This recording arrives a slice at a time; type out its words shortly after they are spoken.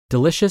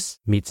Delicious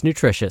meets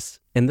nutritious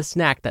in the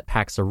snack that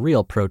packs a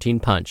real protein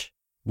punch.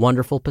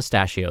 Wonderful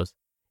Pistachios.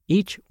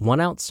 Each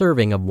 1-ounce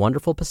serving of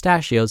Wonderful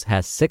Pistachios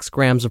has 6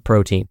 grams of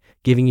protein,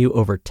 giving you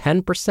over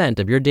 10%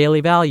 of your daily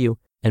value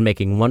and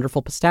making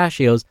Wonderful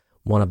Pistachios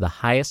one of the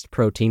highest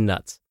protein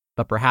nuts.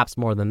 But perhaps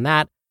more than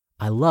that,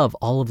 I love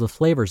all of the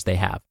flavors they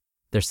have.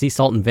 Their sea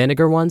salt and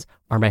vinegar ones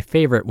are my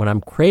favorite when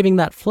I'm craving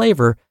that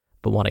flavor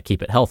but want to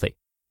keep it healthy.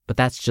 But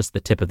that's just the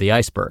tip of the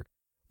iceberg.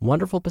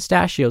 Wonderful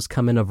Pistachios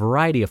come in a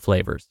variety of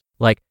flavors,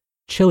 like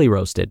chili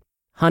roasted,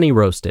 honey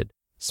roasted,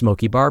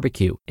 smoky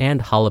barbecue,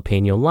 and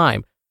jalapeno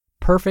lime,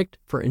 perfect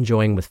for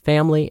enjoying with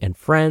family and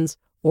friends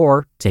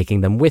or taking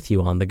them with you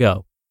on the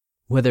go.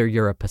 Whether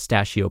you're a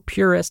pistachio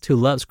purist who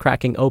loves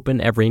cracking open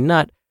every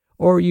nut,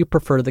 or you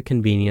prefer the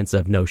convenience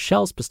of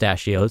no-shells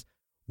pistachios,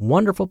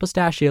 Wonderful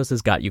Pistachios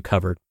has got you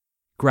covered.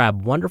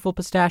 Grab Wonderful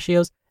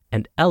Pistachios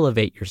and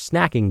elevate your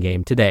snacking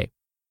game today.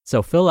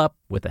 So fill up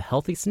with a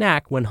healthy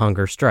snack when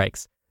hunger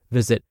strikes.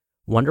 Visit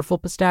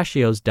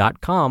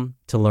wonderfulpistachios.com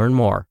to learn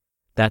more.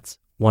 That's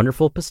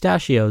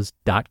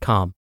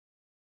wonderfulpistachios.com.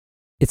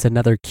 It's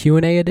another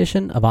Q&A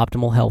edition of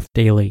Optimal Health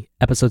Daily,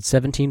 episode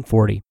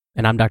 1740,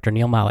 and I'm Dr.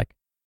 Neil Malik.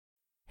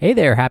 Hey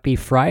there, happy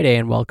Friday,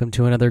 and welcome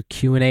to another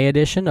Q&A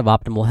edition of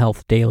Optimal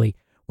Health Daily,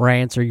 where I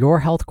answer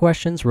your health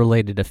questions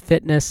related to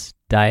fitness,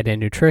 diet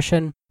and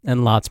nutrition,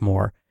 and lots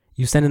more.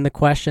 You send in the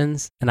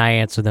questions, and I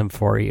answer them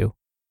for you.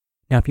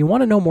 Now, if you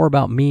want to know more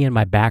about me and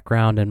my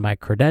background and my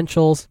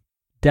credentials,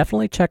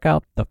 definitely check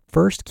out the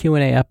first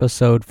Q&A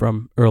episode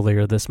from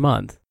earlier this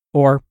month,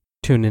 or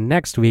tune in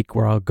next week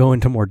where I'll go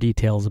into more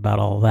details about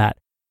all of that.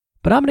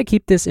 But I'm going to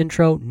keep this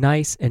intro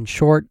nice and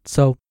short,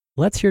 so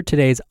let's hear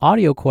today's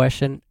audio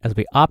question as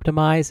we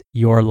optimize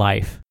your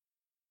life.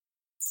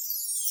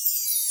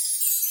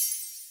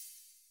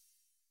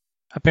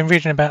 I've been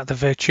reading about the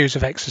virtues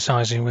of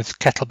exercising with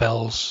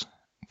kettlebells.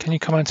 Can you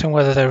comment on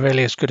whether they're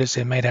really as good as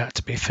they're made out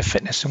to be for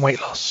fitness and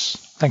weight loss?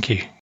 Thank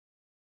you.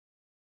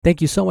 Thank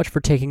you so much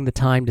for taking the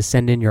time to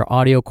send in your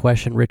audio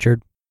question,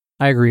 Richard.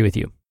 I agree with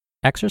you.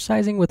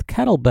 Exercising with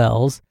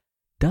kettlebells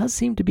does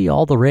seem to be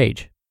all the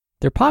rage.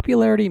 Their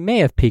popularity may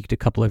have peaked a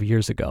couple of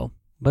years ago,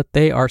 but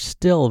they are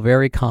still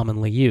very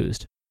commonly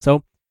used.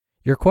 So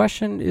your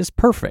question is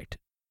perfect.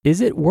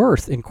 Is it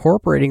worth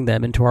incorporating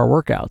them into our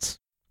workouts?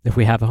 If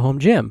we have a home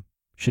gym,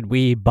 should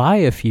we buy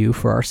a few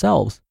for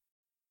ourselves?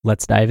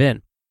 Let's dive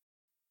in.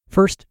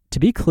 First, to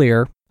be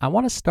clear, I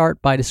want to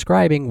start by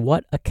describing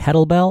what a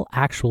kettlebell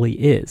actually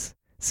is,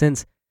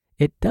 since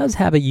it does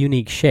have a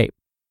unique shape.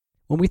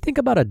 When we think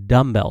about a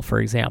dumbbell, for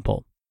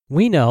example,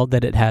 we know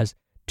that it has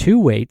 2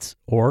 weights,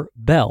 or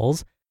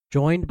bells,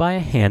 joined by a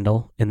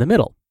handle in the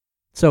middle.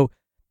 So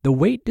the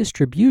weight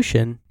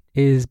distribution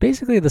is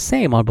basically the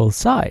same on both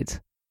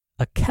sides.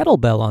 A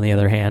kettlebell, on the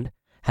other hand,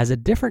 has a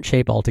different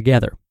shape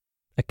altogether.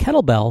 A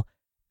kettlebell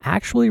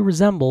actually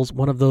resembles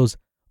one of those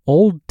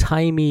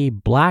old-timey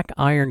black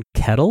iron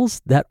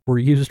kettles that were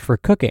used for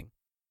cooking.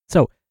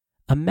 So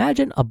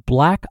imagine a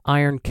black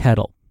iron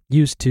kettle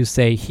used to,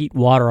 say, heat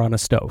water on a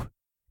stove.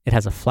 It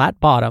has a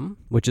flat bottom,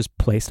 which is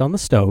placed on the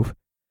stove,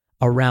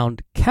 a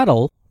round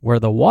kettle where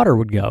the water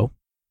would go,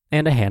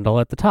 and a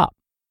handle at the top.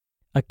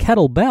 A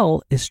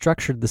kettlebell is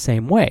structured the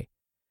same way.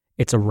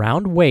 It's a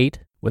round weight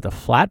with a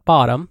flat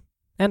bottom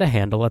and a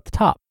handle at the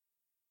top.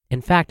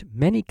 In fact,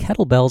 many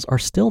kettlebells are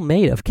still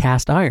made of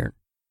cast iron.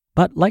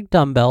 But like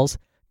dumbbells,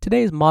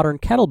 today's modern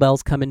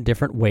kettlebells come in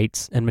different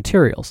weights and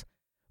materials.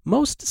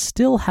 Most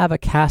still have a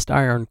cast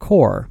iron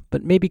core,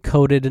 but may be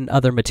coated in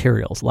other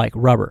materials like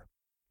rubber.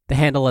 The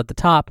handle at the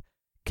top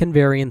can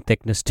vary in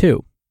thickness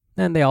too,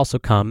 and they also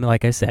come,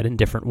 like I said, in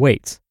different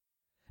weights.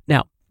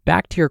 Now,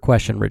 back to your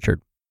question,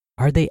 Richard.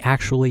 Are they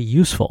actually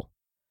useful?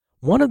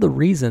 One of the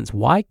reasons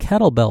why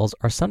kettlebells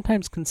are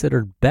sometimes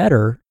considered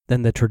better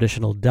than the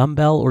traditional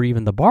dumbbell or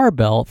even the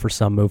barbell for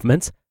some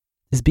movements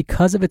is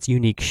because of its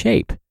unique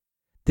shape.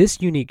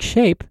 This unique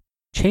shape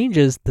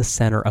changes the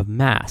center of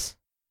mass.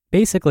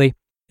 Basically,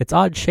 its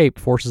odd shape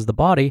forces the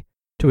body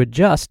to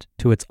adjust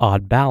to its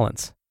odd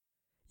balance.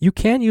 You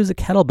can use a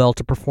kettlebell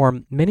to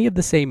perform many of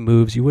the same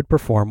moves you would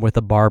perform with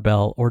a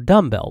barbell or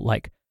dumbbell,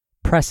 like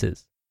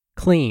presses,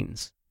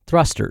 cleans,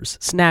 thrusters,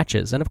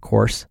 snatches, and of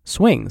course,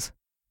 swings.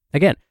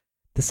 Again,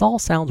 this all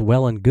sounds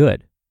well and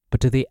good,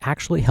 but do they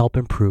actually help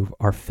improve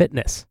our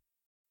fitness?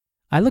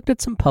 I looked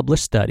at some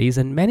published studies,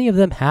 and many of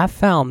them have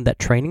found that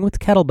training with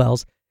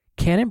kettlebells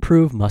can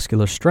improve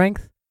muscular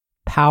strength,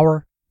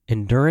 power,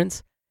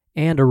 endurance,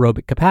 and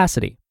aerobic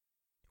capacity.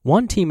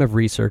 One team of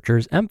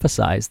researchers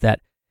emphasized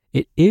that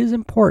it is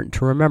important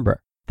to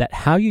remember that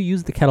how you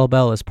use the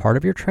kettlebell as part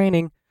of your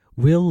training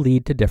will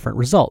lead to different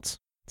results.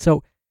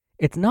 So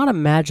it's not a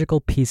magical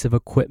piece of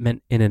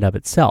equipment in and of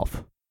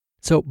itself.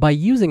 So by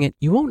using it,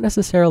 you won't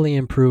necessarily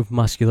improve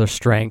muscular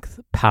strength,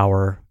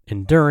 power,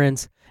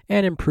 endurance,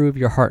 and improve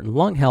your heart and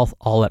lung health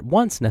all at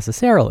once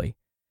necessarily.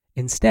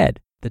 Instead,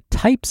 the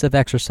types of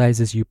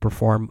exercises you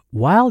perform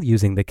while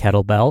using the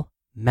kettlebell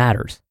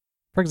matters.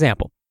 For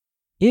example,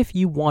 if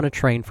you want to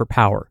train for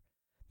power,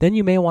 then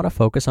you may want to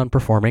focus on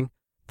performing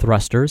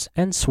thrusters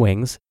and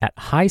swings at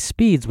high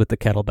speeds with the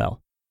kettlebell.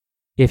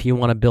 If you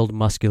want to build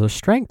muscular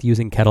strength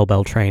using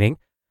kettlebell training,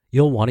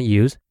 you'll want to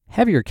use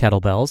heavier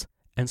kettlebells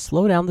and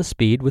slow down the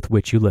speed with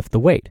which you lift the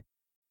weight.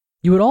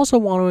 You would also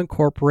want to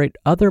incorporate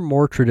other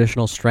more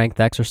traditional strength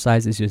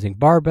exercises using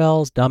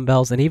barbells,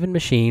 dumbbells, and even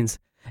machines,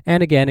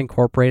 and again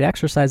incorporate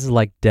exercises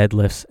like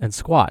deadlifts and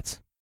squats.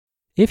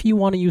 If you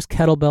want to use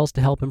kettlebells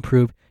to help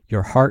improve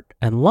your heart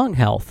and lung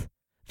health,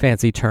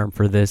 fancy term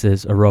for this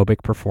is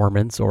aerobic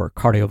performance or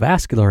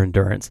cardiovascular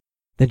endurance,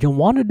 then you'll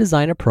want to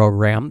design a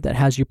program that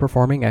has you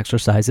performing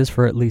exercises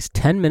for at least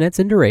 10 minutes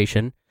in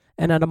duration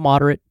and at a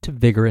moderate to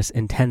vigorous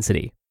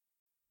intensity.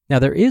 Now,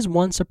 there is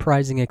one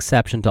surprising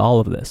exception to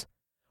all of this.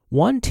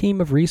 One team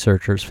of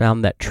researchers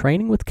found that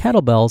training with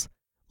kettlebells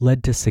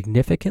led to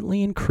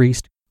significantly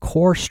increased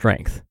core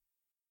strength.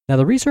 Now,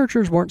 the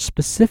researchers weren't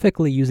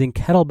specifically using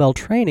kettlebell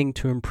training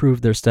to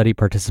improve their study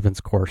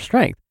participants' core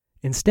strength.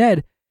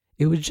 Instead,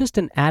 it was just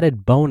an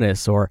added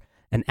bonus or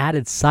an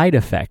added side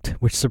effect,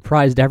 which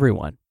surprised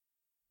everyone.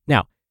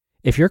 Now,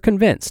 if you're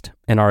convinced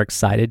and are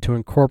excited to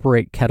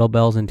incorporate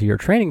kettlebells into your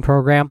training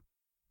program,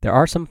 there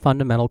are some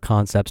fundamental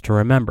concepts to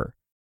remember.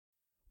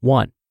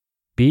 1.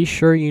 Be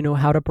sure you know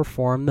how to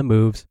perform the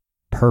moves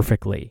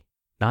perfectly,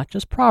 not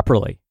just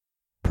properly,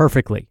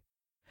 perfectly.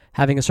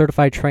 Having a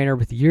certified trainer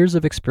with years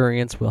of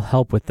experience will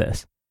help with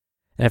this.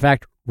 And in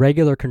fact,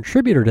 regular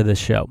contributor to this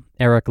show,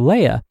 Eric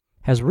Leah,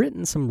 has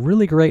written some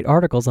really great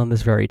articles on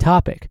this very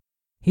topic.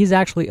 He's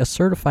actually a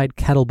certified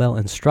kettlebell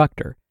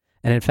instructor.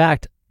 And in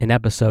fact, in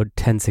episode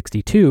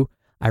 1062,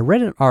 I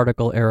read an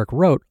article Eric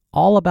wrote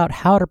all about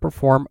how to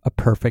perform a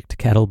perfect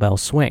kettlebell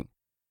swing.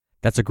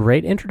 That's a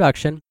great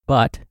introduction,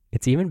 but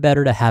it's even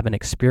better to have an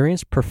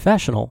experienced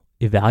professional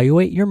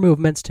evaluate your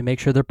movements to make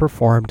sure they're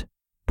performed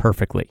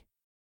perfectly.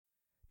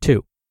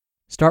 2.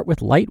 Start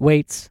with light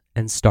weights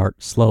and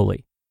start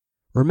slowly.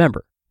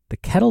 Remember, the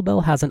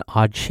kettlebell has an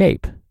odd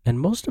shape,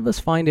 and most of us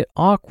find it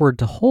awkward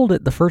to hold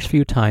it the first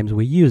few times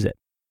we use it.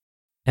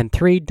 And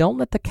 3, don't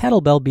let the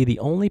kettlebell be the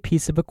only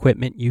piece of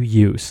equipment you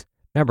use.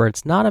 Remember,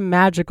 it's not a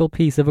magical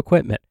piece of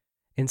equipment.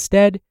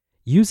 Instead,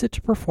 use it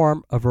to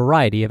perform a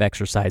variety of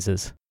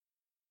exercises.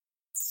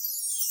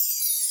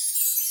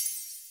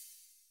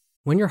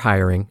 When you're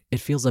hiring, it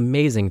feels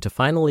amazing to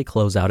finally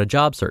close out a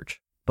job search.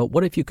 But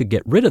what if you could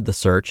get rid of the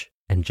search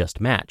and just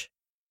match?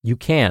 You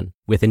can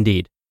with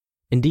Indeed.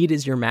 Indeed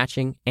is your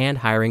matching and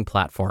hiring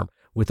platform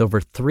with over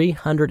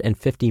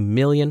 350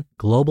 million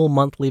global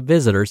monthly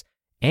visitors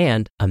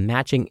and a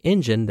matching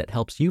engine that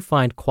helps you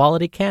find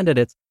quality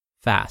candidates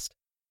fast.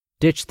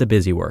 Ditch the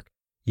busy work.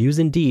 Use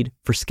Indeed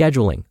for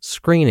scheduling,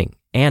 screening,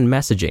 and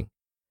messaging.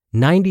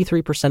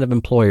 93% of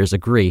employers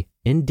agree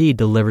Indeed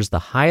delivers the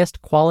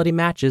highest quality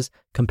matches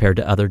compared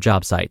to other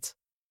job sites.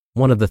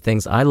 One of the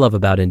things I love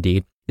about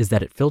Indeed is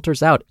that it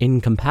filters out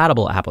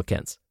incompatible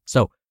applicants.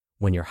 So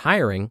when you're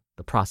hiring,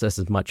 the process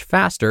is much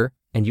faster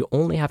and you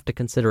only have to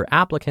consider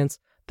applicants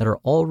that are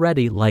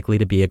already likely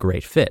to be a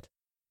great fit.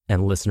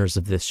 And listeners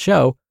of this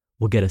show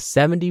will get a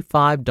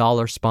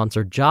 $75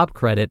 sponsored job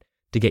credit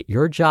to get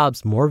your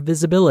jobs more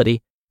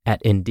visibility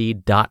at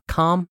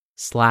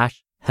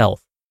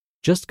Indeed.com/health.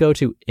 Just go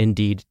to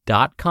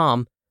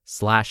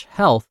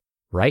Indeed.com/health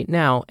right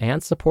now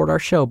and support our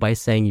show by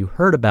saying you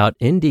heard about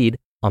Indeed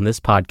on this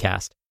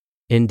podcast.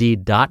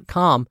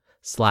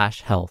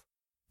 Indeed.com/health.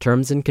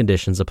 Terms and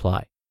conditions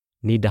apply.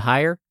 Need to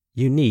hire?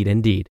 You need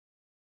Indeed.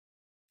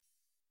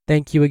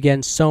 Thank you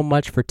again so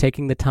much for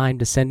taking the time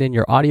to send in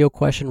your audio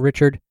question,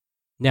 Richard.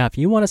 Now, if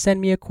you want to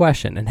send me a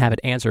question and have it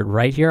answered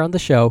right here on the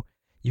show,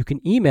 you can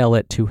email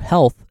it to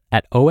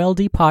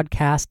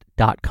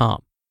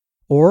health@oldpodcast.com.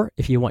 Or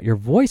if you want your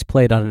voice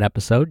played on an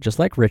episode, just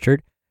like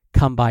Richard,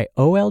 come by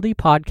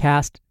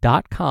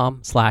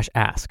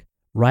oldpodcast.com/ask.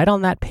 Right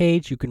on that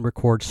page, you can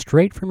record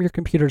straight from your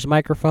computer's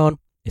microphone.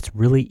 It's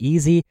really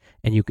easy,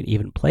 and you can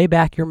even play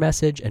back your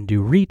message and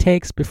do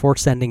retakes before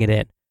sending it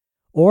in.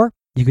 Or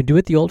you can do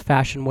it the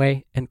old-fashioned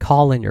way and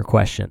call in your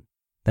question.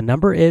 The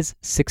number is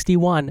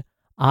 61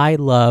 I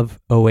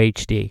love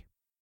OHD.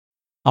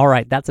 All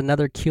right, that's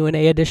another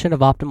Q&A edition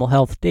of Optimal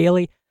Health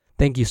Daily.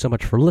 Thank you so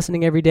much for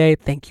listening every day.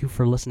 Thank you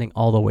for listening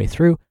all the way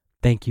through.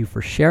 Thank you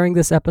for sharing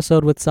this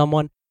episode with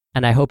someone.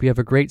 And I hope you have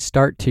a great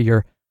start to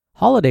your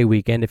holiday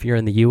weekend if you're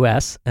in the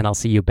US. And I'll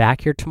see you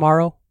back here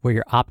tomorrow where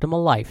your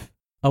optimal life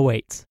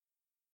awaits.